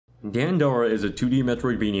Dandara is a 2D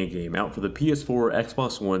metroidvania game out for the PS4,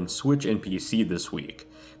 Xbox One, Switch, and PC this week.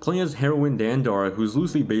 Play as heroine Dandara, who's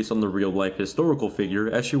loosely based on the real-life historical figure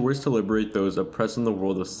as she works to liberate those oppressed in the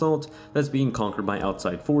world of Salt that's being conquered by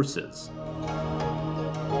outside forces.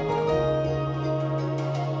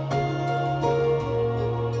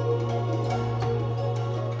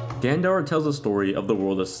 Dandara tells the story of the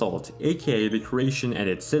world of Salt, aka the creation and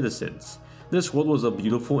its citizens. This world was a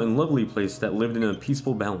beautiful and lovely place that lived in a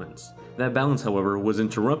peaceful balance. That balance, however, was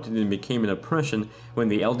interrupted and became an oppression when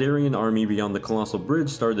the Eldarian army beyond the Colossal Bridge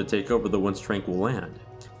started to take over the once tranquil land.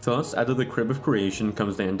 Thus, out of the crib of creation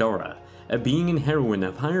comes Dandara, a being and heroine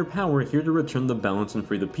of higher power here to return the balance and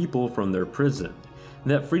free the people from their prison.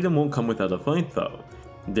 That freedom won't come without a fight though.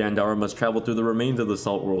 Dandara must travel through the remains of the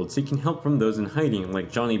Salt world seeking help from those in hiding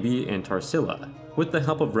like Johnny B and Tarsila. With the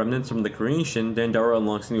help of remnants from the creation, Dandara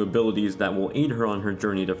unlocks new abilities that will aid her on her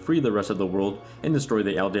journey to free the rest of the world and destroy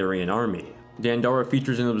the Eldarian army. Dandara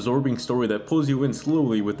features an absorbing story that pulls you in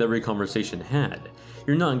slowly with every conversation had.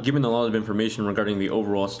 You're not given a lot of information regarding the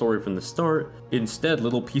overall story from the start. Instead,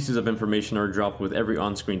 little pieces of information are dropped with every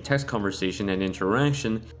on-screen text conversation and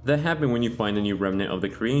interaction that happen when you find a new remnant of the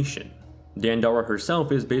creation. Dandara herself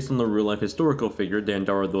is based on the real-life historical figure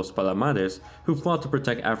Dandara dos Palamares, who fought to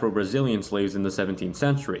protect Afro-Brazilian slaves in the 17th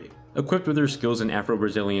century. Equipped with her skills in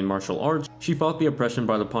Afro-Brazilian martial arts, she fought the oppression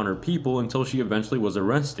brought upon her people until she eventually was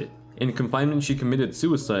arrested. In confinement, she committed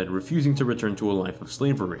suicide, refusing to return to a life of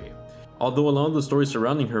slavery. Although a lot of the stories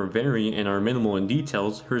surrounding her vary and are minimal in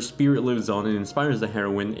details, her spirit lives on and inspires the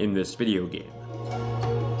heroine in this video game.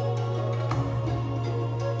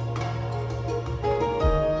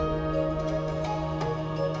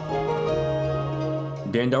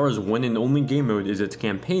 Dandara's one and only game mode is its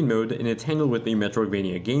campaign mode, and it's handled with the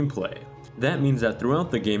metroidvania gameplay. That means that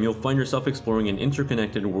throughout the game you'll find yourself exploring an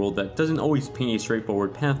interconnected world that doesn't always paint a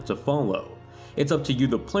straightforward path to follow. It's up to you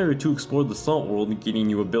the player to explore the Salt world, gaining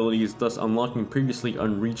new abilities, thus unlocking previously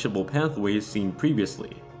unreachable pathways seen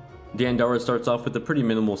previously. Dandara starts off with a pretty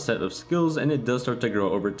minimal set of skills, and it does start to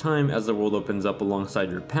grow over time as the world opens up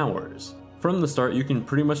alongside your powers. From the start, you can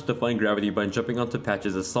pretty much defy gravity by jumping onto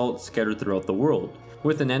patches of salt scattered throughout the world.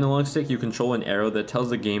 With an analog stick, you control an arrow that tells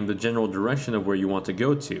the game the general direction of where you want to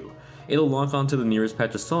go to. It'll lock onto the nearest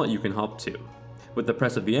patch of salt you can hop to. With the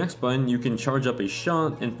press of the X button, you can charge up a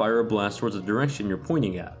shot and fire a blast towards the direction you're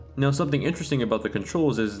pointing at. Now, something interesting about the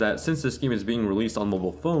controls is that since this game is being released on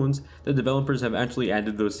mobile phones, the developers have actually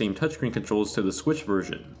added those same touchscreen controls to the Switch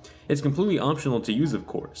version. It's completely optional to use, of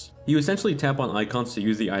course. You essentially tap on icons to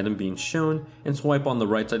use the item being shown, and swipe on the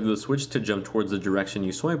right side of the Switch to jump towards the direction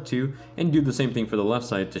you swipe to, and do the same thing for the left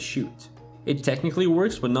side to shoot. It technically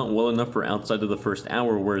works, but not well enough for outside of the first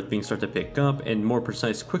hour where things start to pick up and more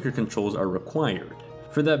precise, quicker controls are required.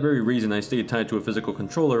 For that very reason, I stayed tied to a physical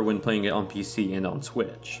controller when playing it on PC and on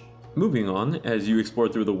Switch. Moving on, as you explore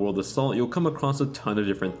through the world of Salt, you'll come across a ton of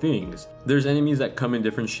different things. There's enemies that come in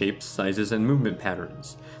different shapes, sizes, and movement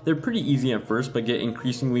patterns. They're pretty easy at first, but get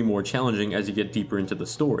increasingly more challenging as you get deeper into the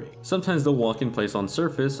story. Sometimes they'll walk in place on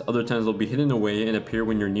surface, other times they'll be hidden away and appear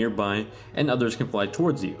when you're nearby, and others can fly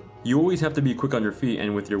towards you. You always have to be quick on your feet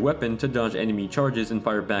and with your weapon to dodge enemy charges and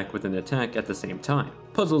fire back with an attack at the same time.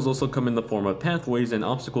 Puzzles also come in the form of pathways and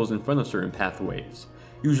obstacles in front of certain pathways.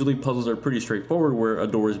 Usually puzzles are pretty straightforward where a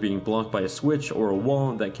door is being blocked by a switch or a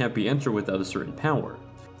wall that can't be entered without a certain power.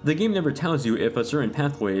 The game never tells you if a certain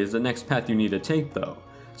pathway is the next path you need to take though,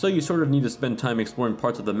 so you sort of need to spend time exploring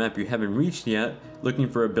parts of the map you haven't reached yet, looking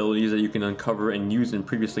for abilities that you can uncover and use in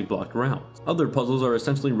previously blocked routes. Other puzzles are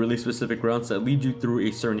essentially really specific routes that lead you through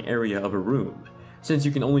a certain area of a room. Since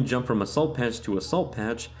you can only jump from a salt patch to a salt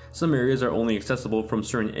patch, some areas are only accessible from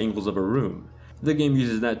certain angles of a room. The game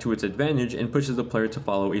uses that to its advantage and pushes the player to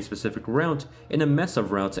follow a specific route in a mess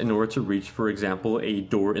of routes in order to reach, for example, a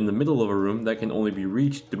door in the middle of a room that can only be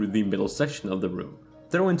reached through the middle section of the room.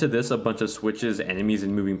 Throw into this a bunch of switches, enemies,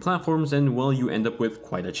 and moving platforms, and well, you end up with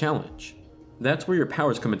quite a challenge. That's where your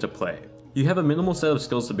powers come into play. You have a minimal set of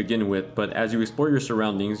skills to begin with, but as you explore your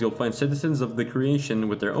surroundings, you'll find citizens of the creation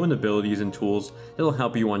with their own abilities and tools that'll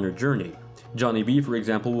help you on your journey. Johnny B, for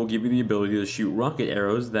example, will give you the ability to shoot rocket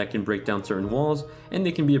arrows that can break down certain walls, and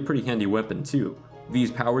they can be a pretty handy weapon too.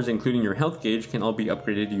 These powers, including your health gauge, can all be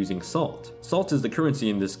upgraded using salt. Salt is the currency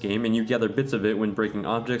in this game, and you gather bits of it when breaking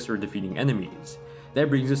objects or defeating enemies. That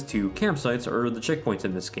brings us to campsites, or the checkpoints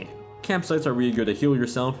in this game. Campsites are where you go to heal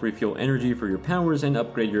yourself, refuel energy for your powers, and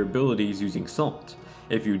upgrade your abilities using salt.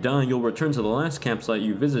 If you die, you'll return to the last campsite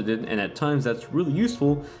you visited, and at times that's really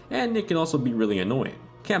useful, and it can also be really annoying.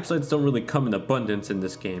 Campsites don't really come in abundance in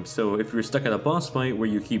this game, so if you're stuck at a boss fight where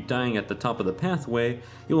you keep dying at the top of the pathway,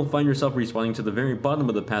 you will find yourself respawning to the very bottom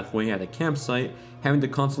of the pathway at a campsite, having to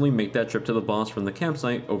constantly make that trip to the boss from the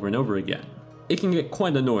campsite over and over again. It can get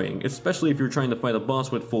quite annoying, especially if you're trying to fight a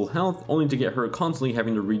boss with full health, only to get hurt constantly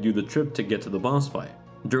having to redo the trip to get to the boss fight.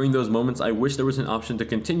 During those moments, I wish there was an option to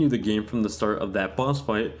continue the game from the start of that boss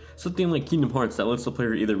fight, something like Kingdom Hearts that lets the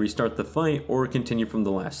player either restart the fight or continue from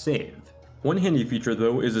the last save. One handy feature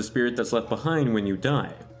though is a spirit that's left behind when you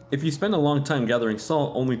die. If you spend a long time gathering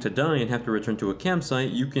salt only to die and have to return to a campsite,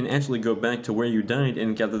 you can actually go back to where you died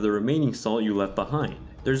and gather the remaining salt you left behind.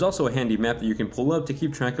 There's also a handy map that you can pull up to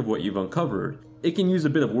keep track of what you've uncovered. It can use a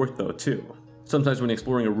bit of work though too. Sometimes when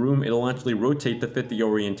exploring a room, it'll actually rotate to fit the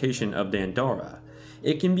orientation of Dandara.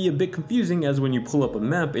 It can be a bit confusing as when you pull up a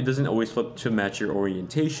map, it doesn't always flip to match your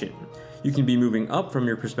orientation. You can be moving up from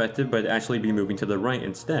your perspective, but actually be moving to the right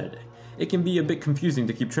instead. It can be a bit confusing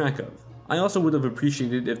to keep track of. I also would have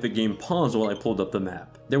appreciated if the game paused while I pulled up the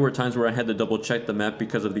map. There were times where I had to double check the map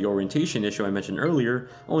because of the orientation issue I mentioned earlier,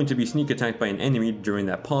 only to be sneak attacked by an enemy during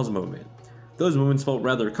that pause moment. Those moments felt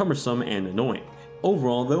rather cumbersome and annoying.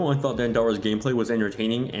 Overall though, I thought Dandara's gameplay was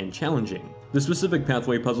entertaining and challenging. The specific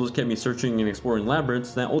pathway puzzles kept me searching and exploring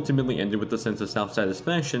labyrinths that ultimately ended with a sense of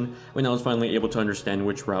self-satisfaction when I was finally able to understand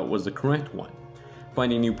which route was the correct one.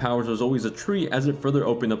 Finding new powers was always a treat as it further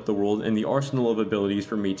opened up the world and the arsenal of abilities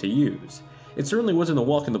for me to use. It certainly wasn't a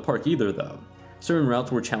walk in the park either though. Certain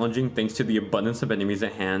routes were challenging thanks to the abundance of enemies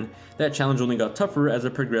at hand. That challenge only got tougher as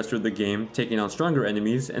it progressed through the game, taking on stronger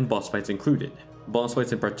enemies and boss fights included. Boss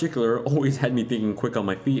fights in particular always had me thinking quick on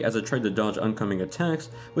my feet as I tried to dodge oncoming attacks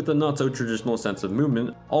with a not so traditional sense of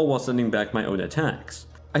movement, all while sending back my own attacks.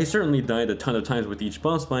 I certainly died a ton of times with each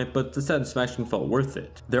boss fight, but the satisfaction felt worth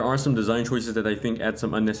it. There are some design choices that I think add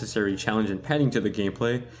some unnecessary challenge and padding to the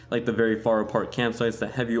gameplay, like the very far apart campsites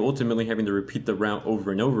that have you ultimately having to repeat the route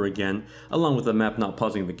over and over again, along with the map not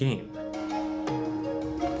pausing the game.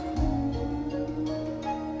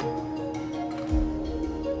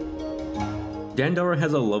 Dandara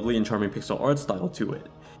has a lovely and charming pixel art style to it.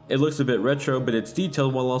 It looks a bit retro, but it's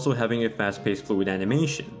detailed while also having a fast-paced fluid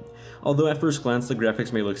animation. Although at first glance the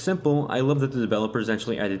graphics may look simple, I love that the developers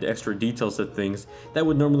actually added extra details to things that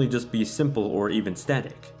would normally just be simple or even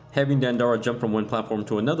static. Having Dandara jump from one platform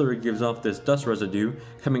to another gives off this dust residue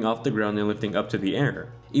coming off the ground and lifting up to the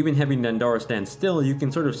air. Even having Dandara stand still, you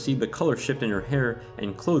can sort of see the color shift in her hair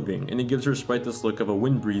and clothing, and it gives her sprite this look of a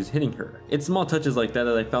wind breeze hitting her. It's small touches like that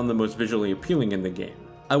I found the most visually appealing in the game.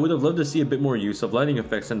 I would have loved to see a bit more use of lighting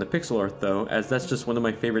effects in the pixel art though, as that's just one of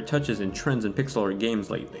my favorite touches and trends in pixel art games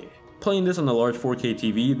lately. Playing this on a large 4K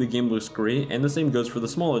TV, the game looks great, and the same goes for the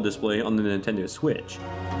smaller display on the Nintendo Switch.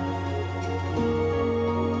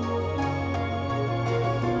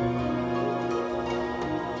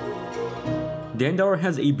 Dandara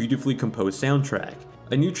has a beautifully composed soundtrack.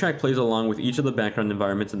 A new track plays along with each of the background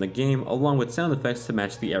environments in the game, along with sound effects to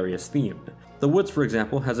match the area's theme. The Woods, for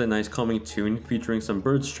example, has a nice calming tune featuring some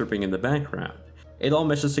birds chirping in the background. It all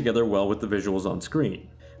meshes together well with the visuals on screen.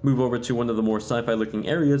 Move over to one of the more sci-fi looking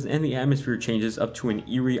areas and the atmosphere changes up to an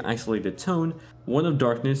eerie, isolated tone, one of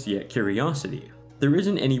darkness yet curiosity. There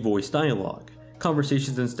isn't any voice dialogue.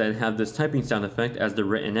 Conversations instead have this typing sound effect as they're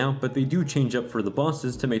written out, but they do change up for the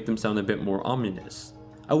bosses to make them sound a bit more ominous.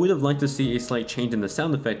 I would have liked to see a slight change in the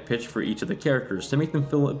sound effect pitch for each of the characters to make them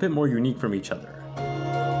feel a bit more unique from each other.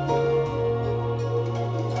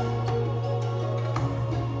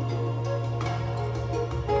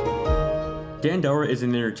 Dandara is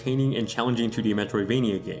an entertaining and challenging 2D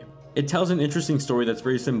metroidvania game. It tells an interesting story that's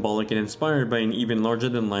very symbolic and inspired by an even larger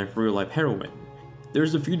than life real-life heroine.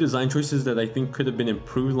 There's a few design choices that I think could have been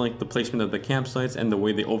improved, like the placement of the campsites and the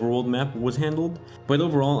way the overworld map was handled, but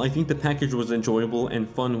overall I think the package was enjoyable and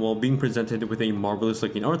fun while being presented with a marvelous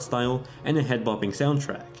looking art style and a head-bopping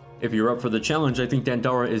soundtrack. If you're up for the challenge, I think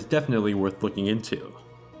Dandara is definitely worth looking into.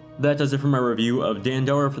 That does it for my review of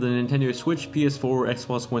Dandara for the Nintendo Switch, PS4,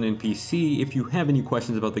 Xbox One, and PC. If you have any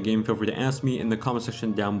questions about the game, feel free to ask me in the comment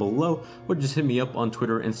section down below, or just hit me up on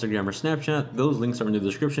Twitter, Instagram, or Snapchat. Those links are in the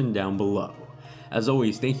description down below. As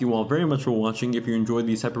always, thank you all very much for watching. If you enjoyed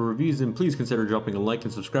these type of reviews, then please consider dropping a like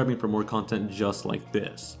and subscribing for more content just like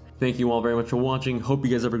this. Thank you all very much for watching, hope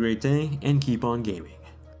you guys have a great day, and keep on gaming.